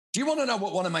Do you want to know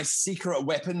what one of my secret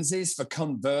weapons is for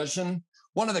conversion?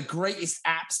 One of the greatest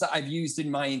apps that I've used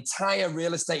in my entire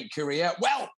real estate career?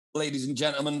 Well, ladies and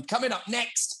gentlemen, coming up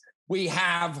next, we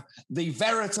have the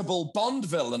veritable Bond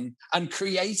villain and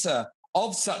creator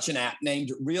of such an app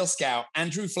named Real Scout.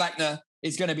 Andrew Flackner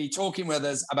is going to be talking with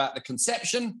us about the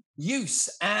conception, use,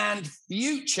 and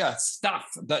future stuff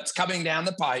that's coming down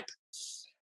the pipe.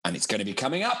 And it's going to be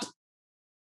coming up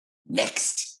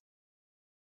next.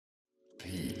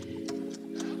 Pete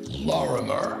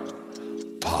Lorimer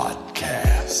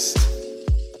Podcast.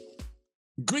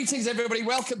 Greetings, everybody.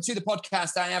 Welcome to the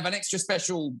podcast. I have an extra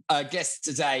special guest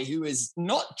today who is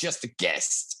not just a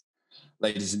guest,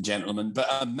 ladies and gentlemen, but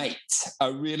a mate,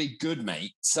 a really good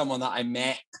mate, someone that I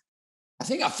met. I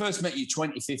think I first met you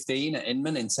 2015 at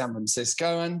Inman in San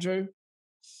Francisco, Andrew.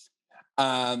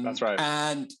 That's right.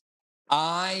 And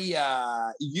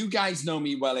you guys know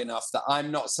me well enough that I'm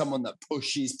not someone that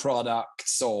pushes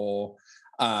products or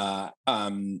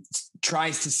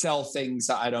tries to sell things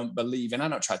that I don't believe in. I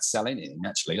don't try to sell anything,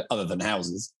 actually, other than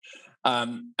houses.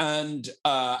 And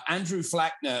Andrew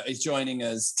Flackner is joining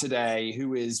us today,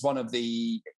 who is one of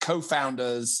the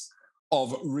co-founders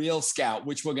of Real Scout,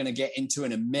 which we're going to get into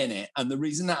in a minute. And the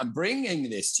reason that I'm bringing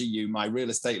this to you, my real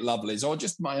estate lovelies, or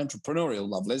just my entrepreneurial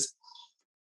lovelies,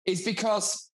 is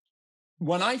because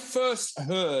when I first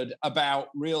heard about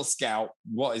Real Scout,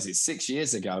 6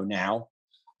 years ago now,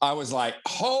 I was like,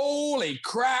 holy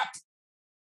crap,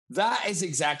 that is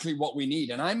exactly what we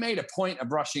need. And I made a point of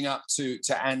brushing up to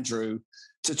Andrew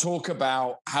to talk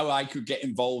about how I could get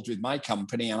involved with my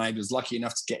company. And I was lucky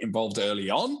enough to get involved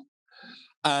early on.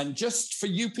 And just for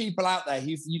you people out there,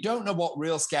 if you don't know what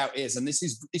Real Scout is, and this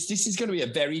is going to be a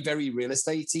very, very real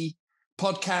estate-y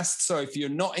podcast. So if you're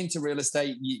not into real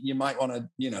estate, you might want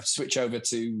to, switch over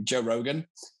to Joe Rogan.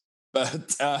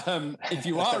 But if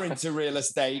you are into real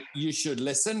estate, you should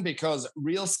listen, because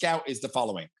Real Scout is the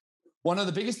following. One of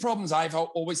the biggest problems I've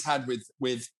always had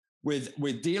with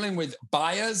dealing with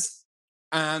buyers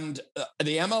and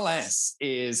the MLS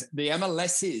is the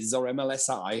MLSs or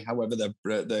MLSI, however the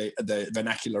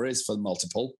vernacular is for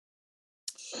multiple,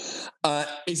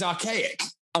 is archaic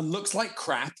and looks like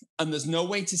crap, and there's no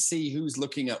way to see who's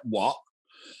looking at what.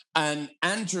 And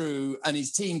Andrew and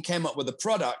his team came up with a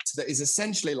product that is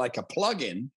essentially like a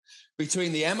plug-in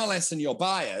between the MLS and your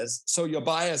buyers. So your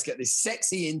buyers get this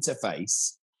sexy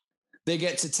interface. They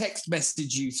get to text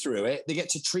message you through it. They get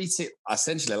to treat it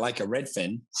essentially like a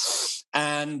Redfin.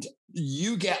 And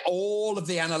you get all of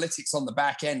the analytics on the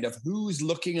back end of who's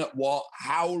looking at what,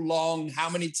 how long, how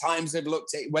many times they've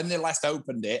looked at it, when they last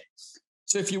opened it.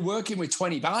 So if you're working with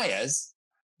 20 buyers,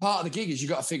 part of the gig is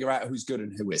you've got to figure out who's good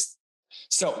and who isn't.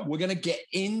 So we're going to get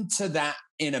into that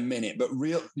in a minute, but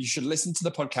you should listen to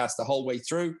the podcast the whole way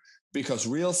through, because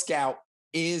Real Scout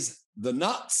is the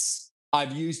nuts.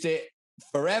 I've used it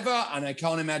forever, and I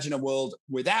can't imagine a world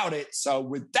without it. So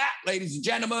with that, ladies and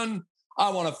gentlemen, I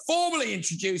want to formally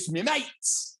introduce my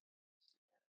mates,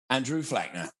 Andrew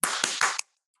Flackner.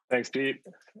 Thanks, Pete.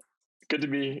 Good to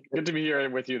be here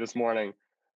with you this morning.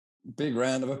 Big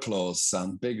round of applause,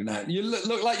 son. Big round. You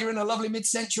look like you're in a lovely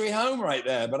mid-century home right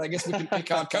there, but I guess we can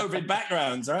pick our COVID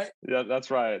backgrounds, right? Yeah,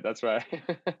 that's right. That's right.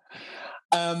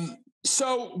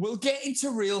 So we'll get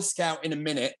into Real Scout in a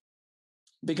minute,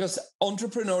 because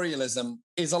entrepreneurialism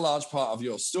is a large part of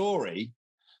your story.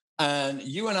 And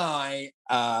you and I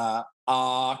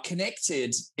are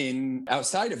connected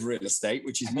outside of real estate,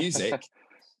 which is music.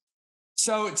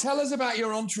 So tell us about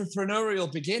your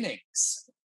entrepreneurial beginnings.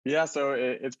 Yeah, so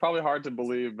it's probably hard to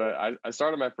believe, but I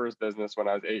started my first business when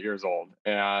I was 8 years old,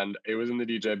 and it was in the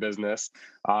DJ business.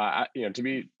 To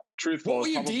be truthful, what were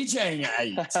you DJing at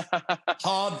 8?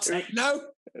 Hard techno?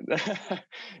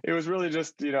 It was really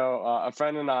just, a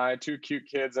friend and I, two cute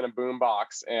kids in a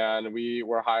boombox, and we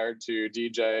were hired to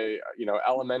DJ,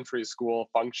 elementary school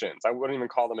functions. I wouldn't even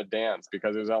call them a dance,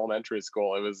 because it was elementary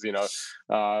school. It was,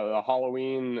 a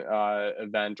Halloween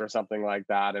event or something like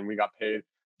that, and we got paid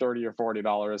 $30 or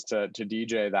 $40 to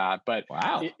DJ that. But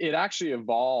wow. It actually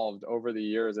evolved over the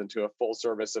years into a full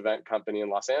service event company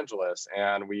in Los Angeles.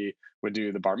 And we would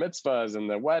do the bar mitzvahs and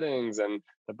the weddings and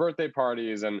the birthday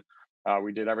parties. And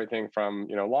we did everything from,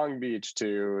 Long Beach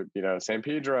to, San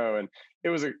Pedro. And it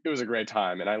was a great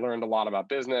time. And I learned a lot about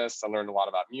business. I learned a lot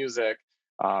about music.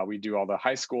 We do all the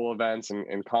high school events and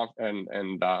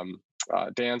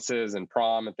dances and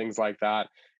prom and things like that.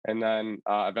 And then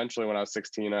eventually, when I was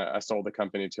 16, I sold the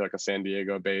company to like a San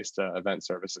Diego-based event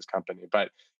services company. But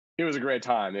it was a great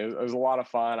time. It was a lot of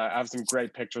fun. I have some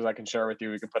great pictures I can share with you.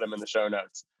 We can put them in the show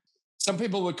notes. Some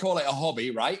people would call it a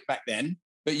hobby, right, back then.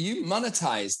 But you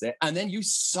monetized it, and then you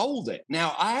sold it.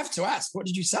 Now, I have to ask, what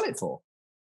did you sell it for?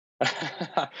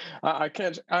 I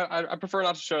can't. I prefer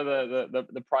not to show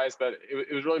the price, but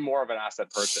it was really more of an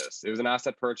asset purchase. It was an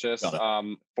asset purchase Got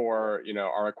it. for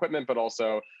our equipment, but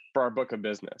also for our book of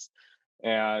business.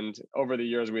 And over the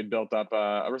years, we had built up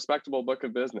a respectable book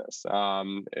of business,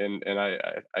 and I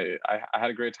had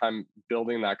a great time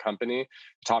building that company. It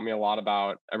taught me a lot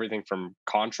about everything from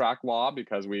contract law,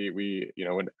 because we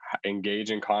would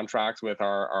engage in contracts with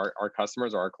our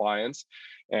customers or our clients,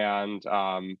 and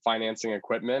financing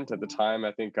equipment. At the time,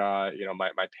 I think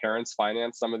my parents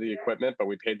financed some of the equipment, but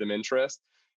we paid them interest.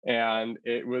 And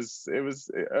it was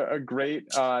a great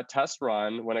test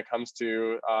run when it comes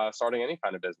to starting any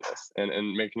kind of business,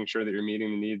 and making sure that you're meeting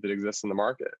the need that exists in the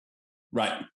market.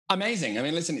 Right. Amazing. I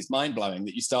mean, listen, it's mind blowing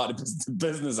that you started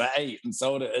business at 8 and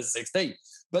sold it at 16.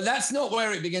 But that's not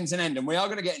where it begins and ends. And we are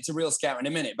going to get into Real Scout in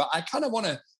a minute. But I kind of want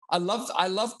to. I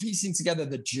love piecing together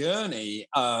the journey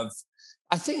of.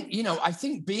 I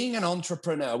think being an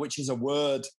entrepreneur, which is a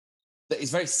word that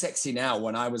is very sexy now.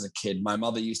 When I was a kid, my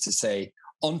mother used to say,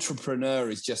 entrepreneur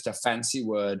is just a fancy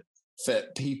word for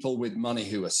people with money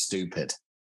who are stupid.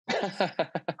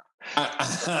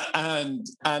 And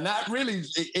that really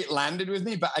it landed with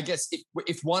me. But I guess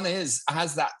if one has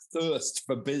that thirst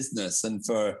for business and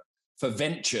for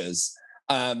ventures,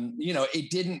 it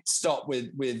didn't stop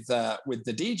with the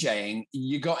DJing.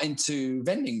 You got into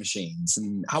vending machines.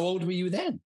 And how old were you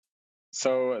then?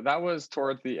 So that was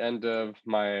towards the end of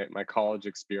my college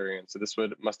experience. So this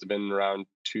must have been around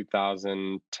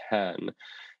 2010.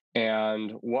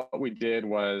 And what we did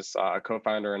was a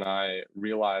co-founder and I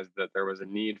realized that there was a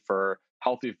need for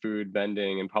healthy food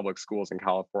vending in public schools in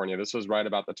California. This was right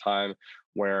about the time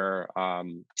where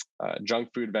junk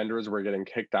food vendors were getting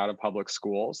kicked out of public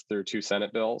schools through two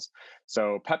Senate bills.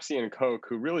 So Pepsi and Coke,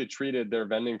 who really treated their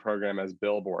vending program as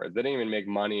billboards, they didn't even make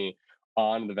money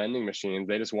on the vending machines.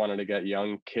 They just wanted to get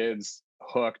young kids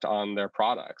hooked on their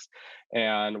products.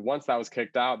 And once that was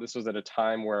kicked out, this was at a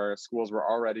time where schools were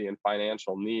already in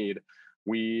financial need.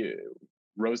 We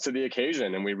rose to the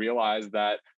occasion, and we realized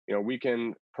that we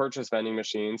can purchase vending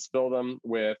machines, fill them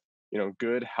with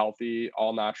good, healthy,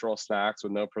 all natural snacks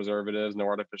with no preservatives, no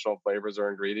artificial flavors or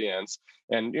ingredients.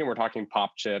 And we're talking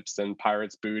pop chips and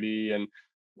Pirate's Booty and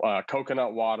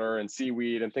coconut water and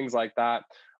seaweed and things like that.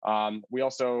 We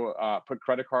also put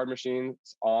credit card machines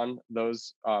on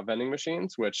those vending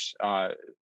machines, which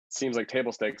seems like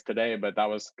table stakes today, but that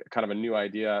was kind of a new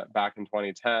idea back in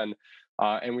 2010.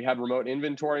 And we had remote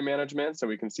inventory management, so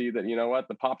we can see that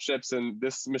the pop chips in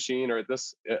this machine or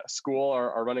this school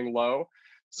are running low.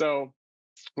 So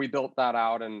we built that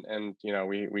out, and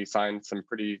we signed some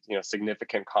pretty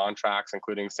significant contracts,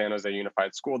 including San Jose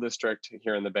Unified School District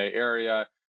here in the Bay Area,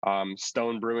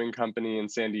 Stone Brewing Company in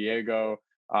San Diego.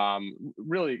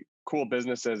 Really cool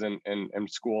businesses and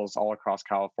schools all across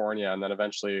California. And then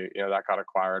eventually, that got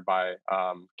acquired by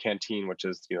Canteen, which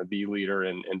is, the leader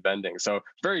in vending. So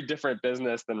very different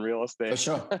business than real estate.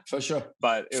 For sure.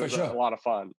 But it was a lot of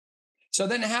fun. So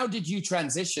then how did you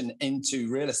transition into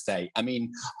real estate? I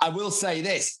mean, I will say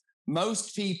this,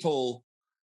 most people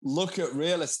look at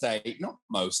real estate, not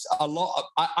most, a lot.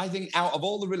 I think out of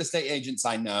all the real estate agents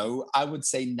I know, I would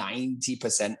say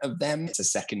 90% of them, it's a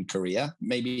second career,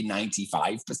 maybe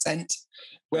 95%.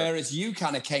 Whereas you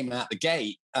kind of came out the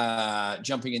gate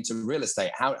jumping into real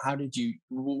estate. How did you,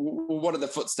 what are the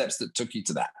footsteps that took you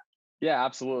to that? Yeah,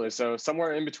 absolutely. So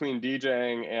somewhere in between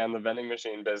DJing and the vending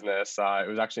machine business, it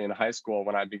was actually in high school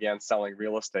when I began selling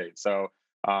real estate. So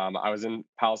I was in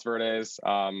Palos Verdes,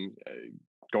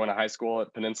 going to high school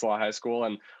at Peninsula High School.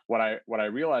 And what I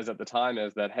realized at the time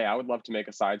is that, hey, I would love to make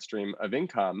a side stream of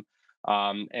income.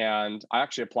 And I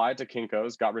actually applied to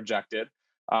Kinko's, got rejected.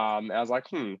 And I was like,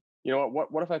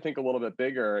 what if I think a little bit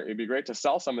bigger? It'd be great to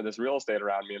sell some of this real estate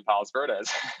around me in Palos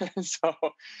Verdes. So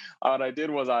what I did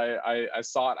was I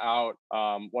sought out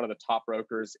one of the top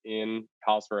brokers in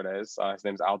Palos Verdes. His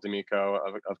name's Al D'Amico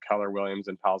of Keller Williams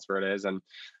in Palos Verdes. And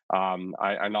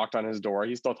I knocked on his door.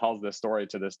 He still tells this story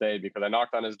to this day, because I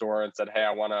knocked on his door and said, hey,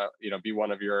 I want to be one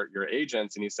of your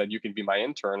agents. And he said, you can be my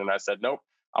intern. And I said, nope,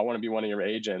 I want to be one of your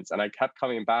agents. And I kept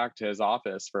coming back to his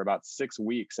office for about 6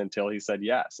 weeks until he said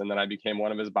yes. And then I became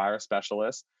one of his buyer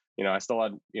specialists. I still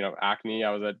had, acne.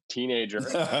 I was a teenager.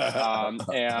 But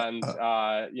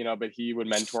he would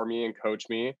mentor me and coach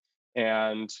me.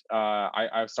 And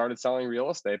I started selling real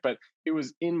estate. But it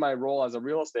was in my role as a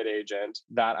real estate agent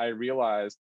that I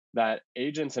realized that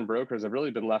agents and brokers have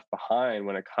really been left behind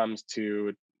when it comes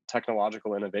to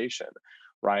technological innovation.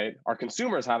 Right? Our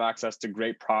consumers have access to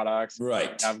great products,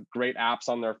 right? Have great apps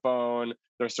on their phone.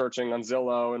 They're searching on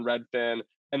Zillow and Redfin.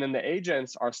 And then the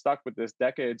agents are stuck with this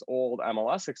decades old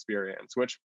MLS experience,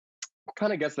 which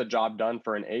kind of gets the job done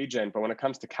for an agent. But when it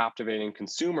comes to captivating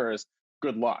consumers,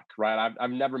 good luck, right?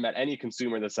 I've never met any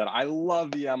consumer that said, I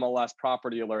love the MLS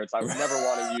property alerts. I would never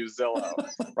want to use Zillow,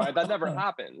 right? That never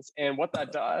happens. And what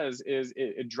that does is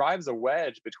it drives a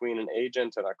wedge between an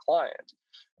agent and a client.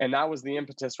 And that was the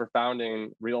impetus for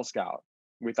founding Real Scout.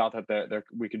 We thought that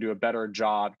we could do a better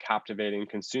job captivating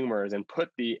consumers and put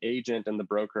the agent and the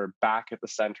broker back at the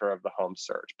center of the home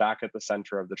search, back at the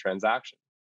center of the transaction.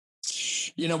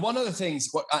 One of the things,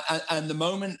 and the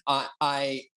moment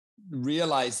I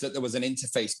realized that there was an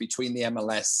interface between the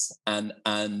MLS and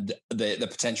the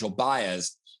potential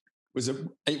buyers,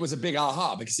 it was a big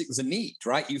aha, because it was a need,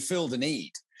 right? You filled a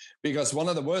need. Because one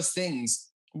of the worst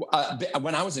things,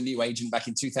 when I was a new agent back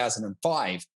in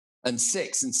 2005 and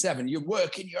 6 and 7, you're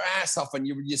working your ass off and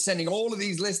you're sending all of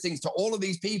these listings to all of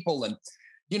these people, and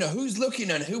who's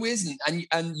looking and who isn't,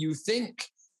 and you think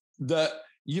that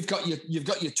you've got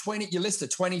your list of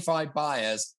 25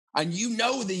 buyers, and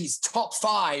these top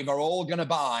 5 are all going to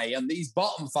buy, and these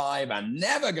bottom 5 are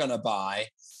never going to buy.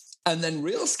 And then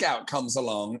Real Scout comes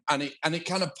along, and it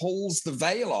kind of pulls the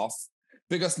veil off,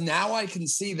 because now I can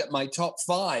see that my top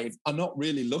 5 are not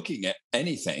really looking at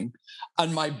anything,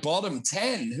 and my bottom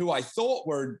 10, who I thought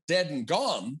were dead and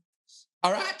gone,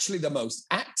 are actually the most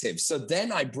active. So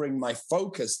then I bring my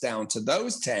focus down to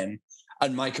those 10,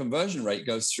 and my conversion rate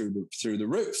goes through the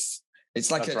roof.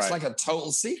 It's like like a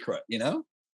total secret,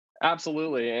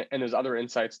 Absolutely. And there's other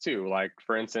insights too. Like,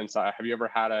 for instance, have you ever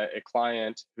had a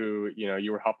client who,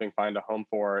 you were helping find a home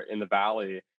for in the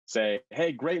Valley say,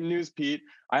 hey, great news, Pete.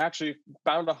 I actually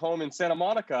found a home in Santa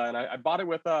Monica, and I bought it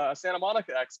with a Santa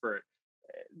Monica expert.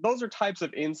 Those are types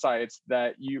of insights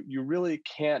that you really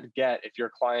can't get if your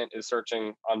client is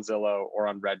searching on Zillow or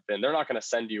on Redfin. They're not going to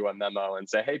send you a memo and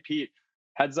say, hey, Pete,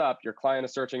 heads up, your client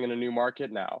is searching in a new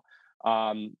market now.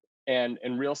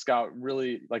 And Real Scout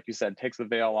really, like you said, takes the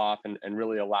veil off and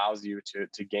really allows you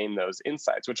to gain those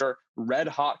insights, which are red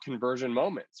hot conversion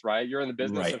moments, right? You're in the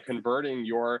business of converting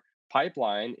your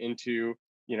pipeline into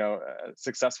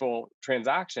successful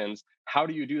transactions. How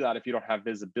do you do that if you don't have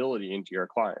visibility into your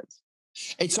clients?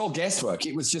 It's all guesswork.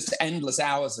 It was just endless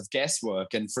hours of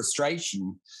guesswork and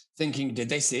frustration, thinking, did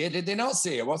they see it? Did they not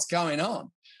see it? What's going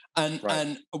on?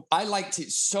 And I liked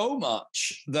it so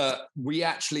much that we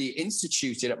actually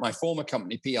instituted at my former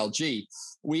company, PLG,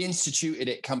 we instituted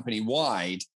it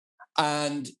company-wide.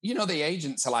 And, the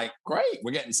agents are like, great,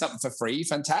 we're getting something for free,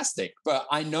 fantastic. But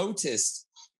I noticed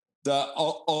that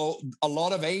a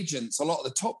lot of agents, a lot of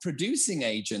the top producing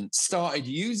agents started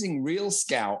using Real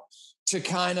Scout to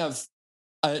kind of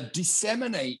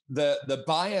disseminate the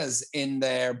buyers in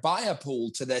their buyer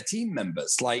pool to their team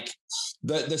members. Like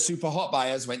the super hot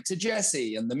buyers went to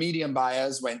Jesse, and the medium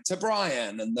buyers went to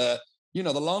Brian, and the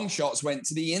long shots went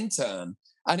to the intern.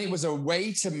 And it was a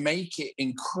way to make it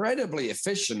incredibly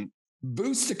efficient,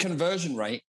 boost the conversion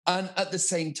rate, and at the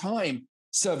same time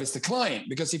service the client.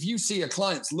 Because if you see a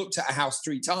client's looked at a house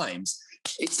 3 times,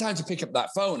 it's time to pick up that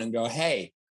phone and go,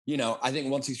 hey, I think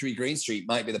 123 Green Street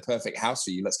might be the perfect house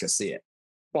for you. Let's go see it.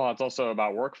 Well, it's also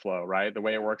about workflow, right? The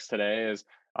way it works today is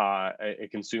a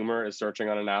consumer is searching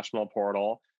on a national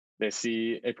portal. They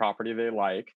see a property they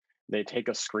like. They take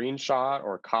a screenshot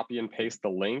or copy and paste the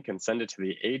link and send it to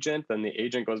the agent. Then the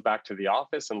agent goes back to the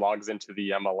office and logs into the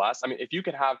MLS. I mean, if you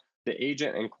could have the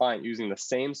agent and client using the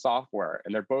same software,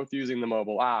 and they're both using the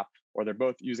mobile app, or they're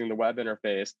both using the web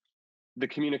interface, the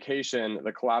communication,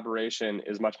 the collaboration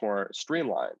is much more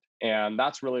streamlined. And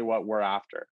that's really what we're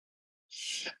after.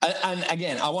 And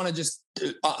again, I want to just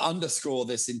underscore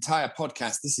this entire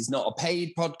podcast. This is not a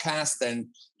paid podcast, and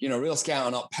Real Scout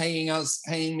are not paying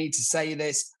me to say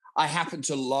this. I happen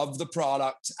to love the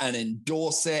product and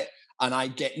endorse it, and I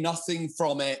get nothing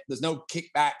from it. There's no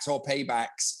kickbacks or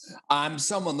paybacks. I'm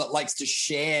someone that likes to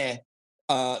share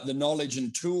the knowledge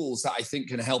and tools that I think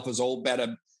can help us all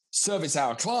better service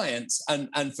our clients.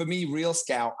 And for me, Real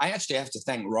Scout, I actually have to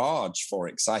thank Raj for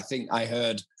it, because I think I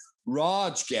heard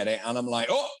Raj get it, and I'm like,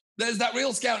 oh, there's that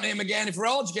Real Scout name again. If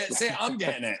Raj gets it, I'm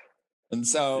getting it. And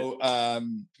so,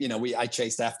 I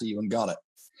chased after you and got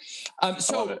it.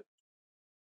 So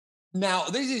now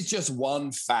this is just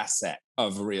one facet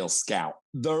of Real Scout.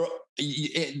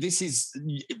 This is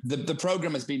the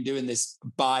program has been doing this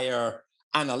buyer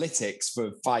analytics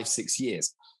for 5-6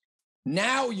 years.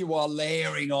 Now you are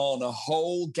layering on a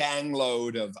whole gang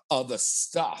load of other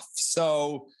stuff.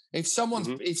 So if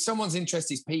someone's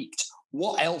interest is piqued,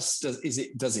 what else does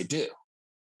it do?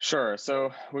 Sure.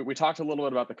 So we talked a little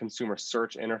bit about the consumer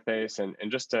search interface, and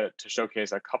just to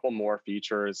showcase a couple more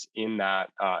features in that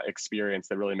experience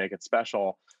that really make it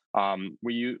special.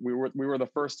 We were the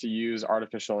first to use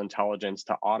artificial intelligence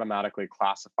to automatically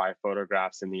classify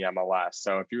photographs in the MLS.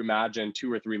 So if you imagine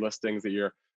 2 or 3 listings that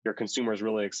your consumer is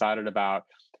really excited about,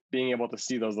 being able to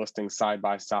see those listings side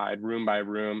by side, room by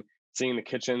room, seeing the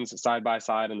kitchens side by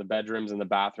side and the bedrooms and the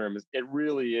bathrooms, it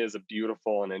really is a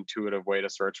beautiful and intuitive way to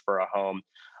search for a home.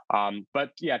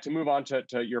 But yeah, to move on to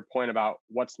your point about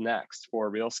what's next for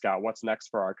Real Scout, what's next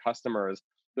for our customers,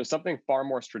 there's something far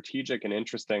more strategic and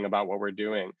interesting about what we're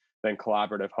doing than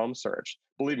collaborative home search.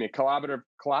 Believe me,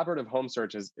 collaborative home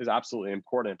search is absolutely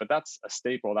important, but that's a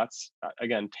staple. That's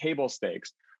again table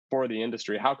stakes for the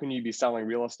industry. How can you be selling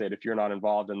real estate if you're not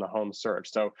involved in the home search?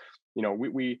 So,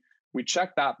 we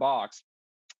check that box,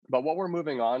 but what we're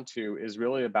moving on to is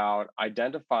really about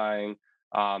identifying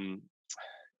a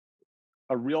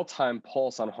real-time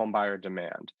pulse on home buyer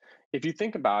demand. If you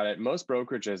think about it, most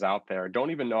brokerages out there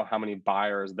don't even know how many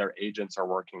buyers their agents are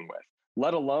working with,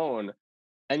 let alone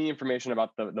any information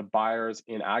about the buyers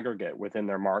in aggregate within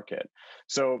their market.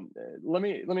 So let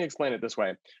me explain it this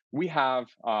way. We have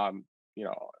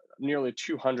nearly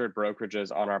 200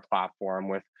 brokerages on our platform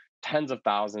with tens of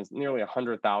thousands, nearly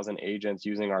 100,000 agents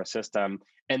using our system,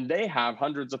 and they have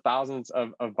hundreds of thousands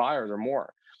of buyers or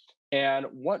more. And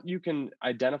what you can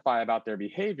identify about their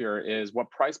behavior is what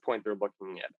price point they're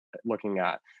looking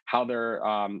at, how their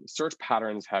search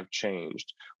patterns have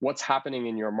changed, what's happening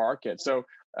in your market. So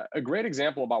a great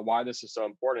example about why this is so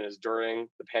important is during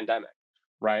the pandemic,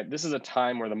 right? This is a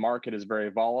time where the market is very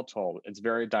volatile, it's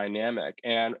very dynamic.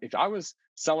 And if I was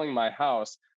selling my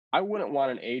house, I wouldn't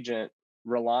want an agent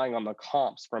relying on the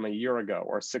comps from a year ago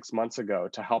or 6 months ago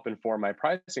to help inform my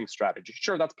pricing strategy.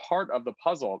 Sure, that's part of the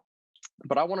puzzle,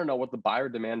 but I want to know what the buyer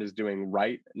demand is doing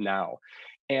right now.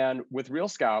 And with Real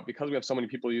Scout, because we have so many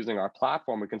people using our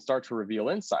platform, we can start to reveal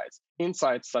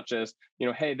insights such as,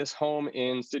 hey, this home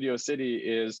in Studio City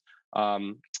is,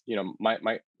 the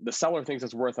seller thinks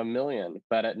it's worth $1 million,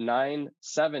 but at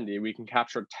 970, we can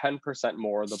capture 10%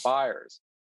 more of the buyers.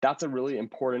 That's a really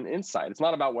important insight. It's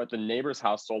not about what the neighbor's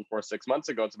house sold for 6 months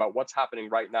ago. It's about what's happening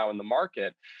right now in the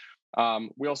market.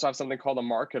 We also have something called a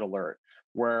market alert,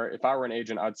 where if I were an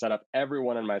agent, I'd set up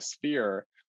everyone in my sphere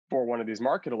for one of these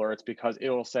market alerts, because it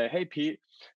will say, hey, Pete,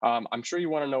 I'm sure you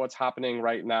want to know what's happening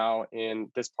right now in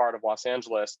this part of Los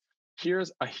Angeles.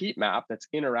 Here's a heat map that's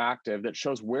interactive that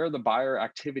shows where the buyer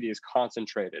activity is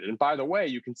concentrated. And by the way,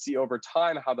 you can see over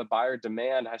time how the buyer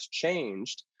demand has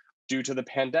changed due to the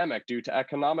pandemic, due to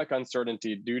economic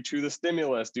uncertainty, due to the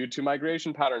stimulus, due to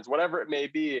migration patterns, whatever it may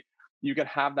be. You can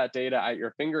have that data at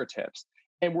your fingertips.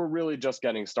 And we're really just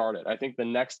getting started. I think the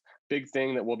next big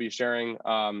thing that we'll be sharing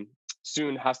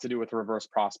soon has to do with reverse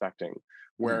prospecting,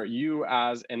 where you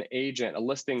as an agent, a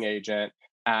listing agent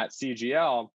at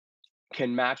CGL,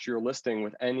 can match your listing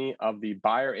with any of the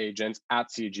buyer agents at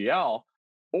CGL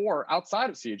or outside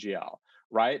of CGL,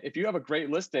 right? If you have a great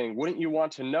listing, wouldn't you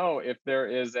want to know if there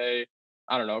is a,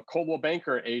 Coldwell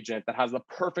Banker agent that has the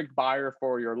perfect buyer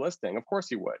for your listing? Of course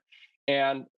you would.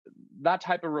 And that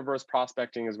type of reverse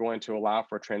prospecting is going to allow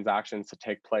for transactions to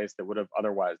take place that would have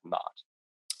otherwise not.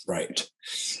 Right.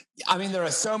 I mean, there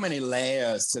are so many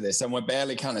layers to this, and we're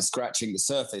barely kind of scratching the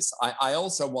surface. I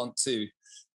also want to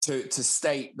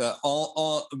state that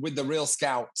with the Real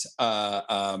Scout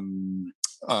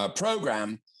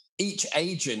program, each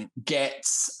agent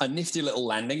gets a nifty little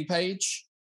landing page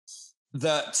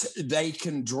that they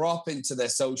can drop into their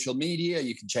social media.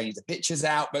 You can change the pictures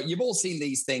out, but you've all seen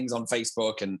these things on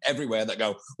Facebook and everywhere that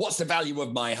go, what's the value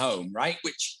of my home, right?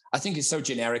 Which I think is so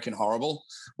generic and horrible.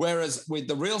 Whereas with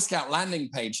the Real Scout landing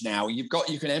page now, you've got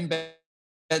the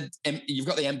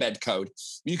embed code.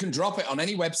 You can drop it on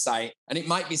any website, and it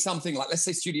might be something like, let's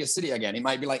say Studio City again. It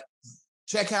might be like,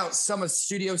 check out some of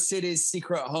Studio City's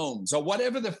secret homes, or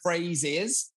whatever the phrase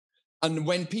is. And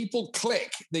when people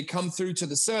click, they come through to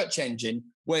the search engine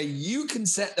where you can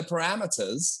set the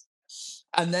parameters.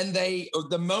 And then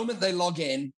the moment they log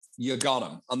in, you got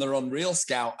them. And they're on Real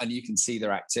Scout and you can see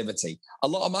their activity. A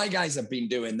lot of my guys have been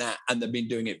doing that, and they've been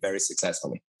doing it very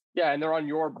successfully. Yeah, and they're on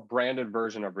your branded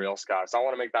version of Real Scout. So I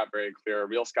want to make that very clear.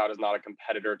 Real Scout is not a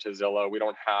competitor to Zillow. We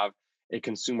don't have a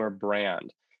consumer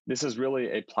brand. This is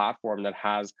really a platform that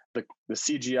has the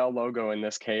CGL logo in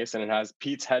this case, and it has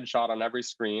Pete's headshot on every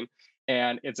screen.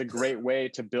 And it's a great way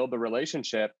to build the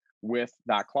relationship with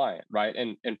that client, right?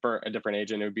 And for a different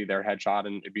agent, it would be their headshot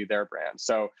and it'd be their brand.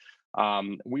 So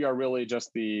we are really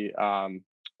just the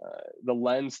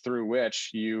lens through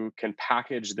which you can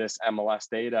package this MLS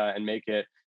data and make it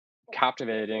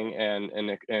captivating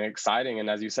and exciting, and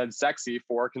as you said, sexy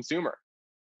for a consumer.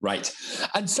 Right.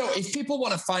 And so if people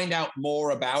want to find out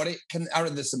more about it, are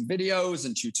there some videos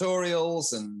and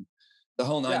tutorials and the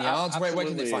whole 9 yards? Where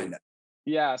can they find it?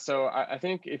 Yeah, so I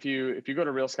think if you go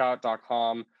to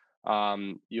realscout.com,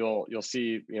 you'll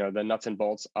see the nuts and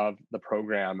bolts of the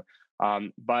program.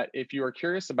 But if you are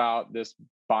curious about this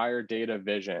buyer data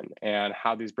vision and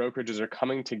how these brokerages are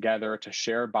coming together to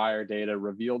share buyer data,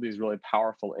 reveal these really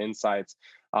powerful insights,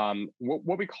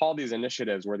 what we call these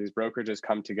initiatives where these brokerages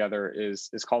come together is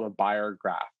called a buyer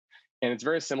graph. And it's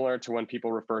very similar to when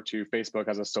people refer to Facebook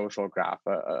as a social graph.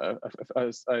 A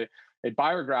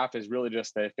buyer graph is really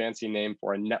just a fancy name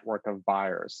for a network of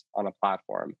buyers on a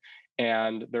platform.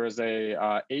 And there is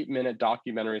a 8-minute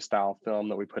documentary style film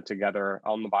that we put together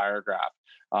on the buyer graph.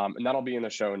 And that'll be in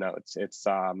the show notes. It's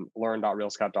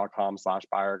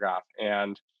learn.realscout.com/buyer graph.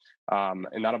 And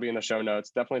that'll be in the show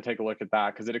notes. Definitely take a look at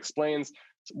that because it explains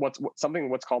what's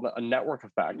called a network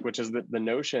effect, which is the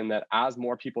notion that as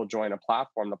more people join a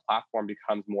platform, the platform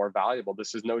becomes more valuable.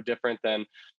 This is no different than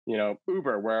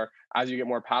Uber, where as you get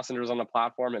more passengers on the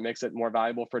platform, it makes it more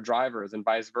valuable for drivers and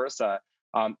vice versa.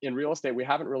 In real estate, we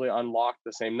haven't really unlocked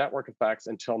the same network effects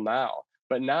until now.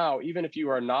 But now, even if you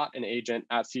are not an agent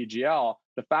at CGL,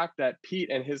 the fact that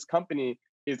Pete and his company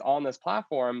is on this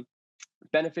platform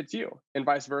benefits you and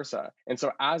vice versa. And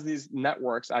so as these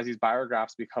networks, as these buyer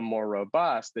graphs become more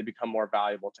robust, they become more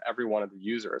valuable to every one of the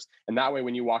users. And that way,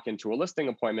 when you walk into a listing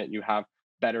appointment, you have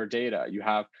better data, you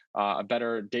have a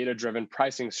better data-driven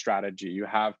pricing strategy, you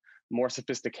have more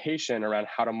sophistication around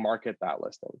how to market that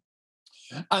listing.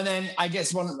 And then I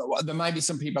guess there might be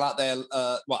some people out there.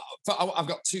 I've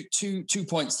got two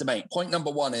points to make. Point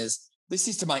number one is this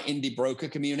is to my indie broker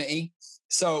community.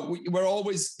 So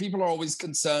people are always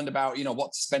concerned about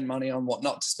what to spend money on, what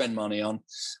not to spend money on.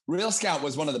 Real Scout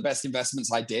was one of the best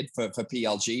investments I did for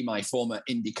PLG, my former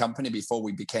indie company before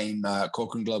we became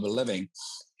Corcoran Global Living.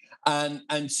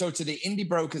 And so to the indie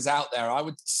brokers out there, I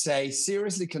would say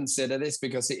seriously consider this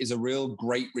because it is a real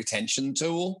great retention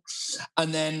tool.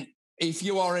 And then if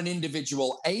you are an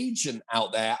individual agent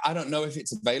out there, I don't know if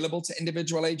it's available to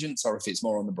individual agents or if it's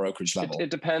more on the brokerage level.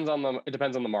 It depends on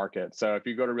the market. So if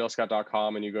you go to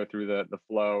realscout.com and you go through the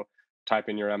flow, type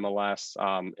in your MLS,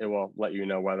 it will let you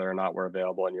know whether or not we're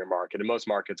available in your market. In most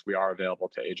markets, we are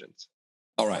available to agents.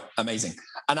 All right, amazing.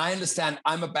 And I understand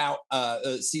I'm about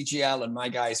CGL and my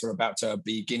guys are about to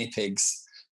be guinea pigs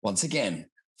once again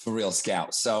for Real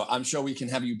Scout. So I'm sure we can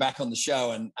have you back on the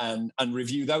show and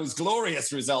review those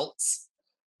glorious results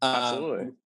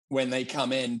absolutely when they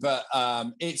come in. But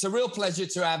it's a real pleasure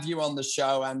to have you on the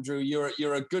show, Andrew.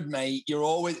 You're a good mate.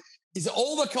 He's at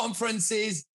all the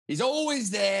conferences. He's always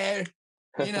there.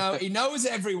 He knows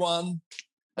everyone.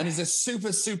 And he's a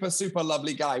super, super, super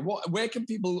lovely guy. Where can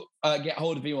people get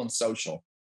hold of you on social?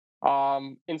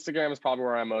 Instagram is probably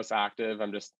where I'm most active.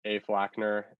 I'm just A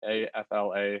Flachner,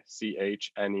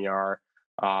 AFLACHNER.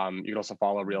 You can also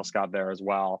follow Real Scout there as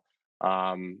well.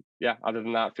 Other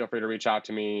than that, feel free to reach out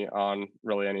to me on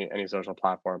really any social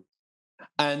platform.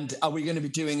 And are we going to be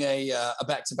doing a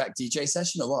back-to-back DJ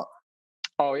session or what?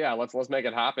 Oh yeah, let's make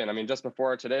it happen. I mean, just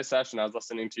before today's session, I was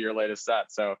listening to your latest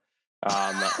set, so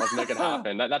let's make it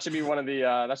happen. That should be one of the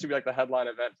that should be like the headline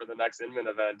event for the next Inman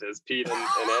event is Pete and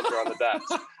Andrew on the decks.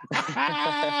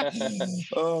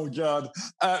 Oh God!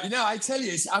 I tell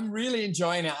you, I'm really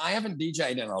enjoying it. I haven't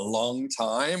DJed in a long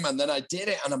time, and then I did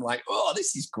it, and I'm like, oh,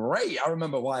 this is great. I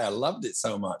remember why I loved it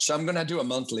so much. So I'm going to do a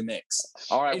monthly mix.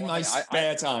 All right, in my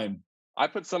spare time. I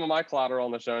put some of my collateral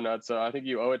in the show notes, so I think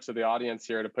you owe it to the audience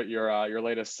here to put your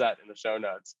latest set in the show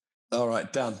notes. All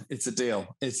right, done. It's a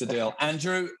deal.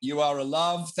 Andrew, you are a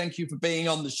love. Thank you for being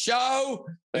on the show.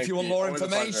 If you want more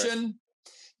information,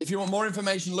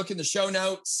 look in the show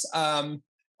notes. And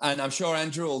I'm sure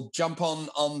Andrew will jump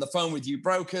on the phone with you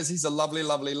brokers. He's a lovely,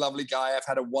 lovely, lovely guy. I've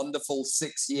had a wonderful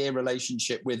 6-year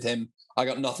relationship with him. I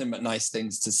got nothing but nice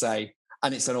things to say.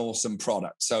 And it's an awesome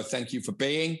product. So thank you for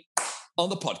being on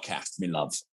the podcast, me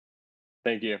love.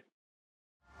 Thank you.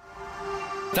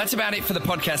 That's about it for the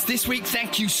podcast this week.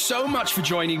 Thank you so much for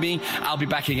joining me. I'll be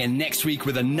back again next week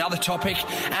with another topic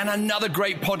and another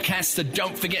great podcast. So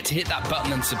don't forget to hit that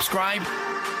button and subscribe.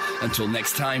 Until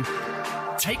next time,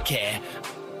 take care,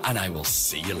 and I will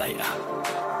see you later.